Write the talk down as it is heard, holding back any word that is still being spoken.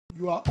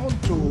You are on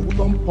to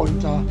Tom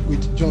Pointer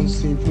with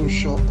Johnson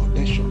Funshaw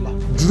Odesola.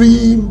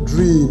 Dream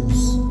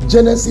dreams.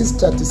 Genesis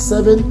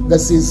 37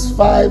 verses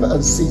 5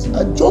 and 6.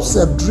 And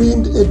Joseph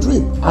dreamed a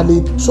dream, and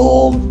he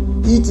told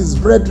it his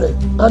brethren,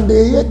 and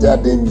they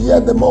hated him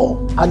yet the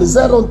more. And he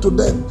said unto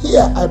them,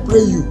 Hear, I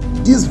pray you,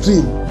 this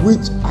dream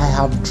which I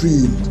have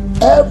dreamed.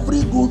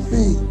 Every good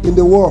thing in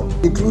the world,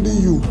 including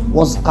you,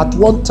 was at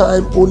one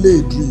time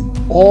only a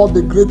dream. All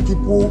the great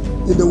people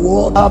in the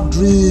world have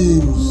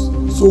dreams.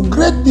 So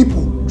great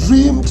people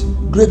dreamed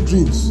great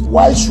dreams.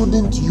 Why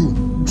shouldn't you?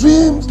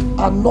 Dreams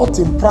are not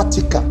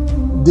impractical.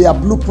 They are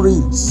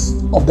blueprints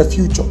of the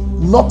future.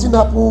 Nothing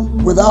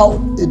happens without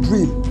a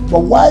dream.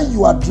 But while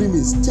you are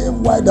dreaming, stay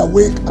wide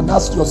awake and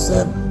ask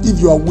yourself if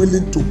you are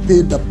willing to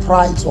pay the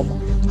price of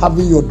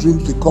having your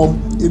dreams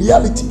become a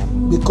reality.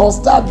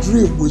 Because that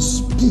dream will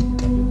speak,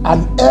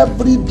 and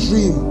every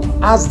dream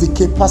has the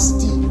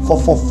capacity for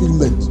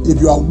fulfillment.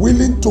 If you are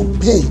willing to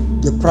pay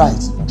the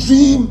price,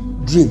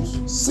 dream dreams.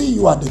 See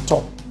you at the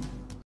top.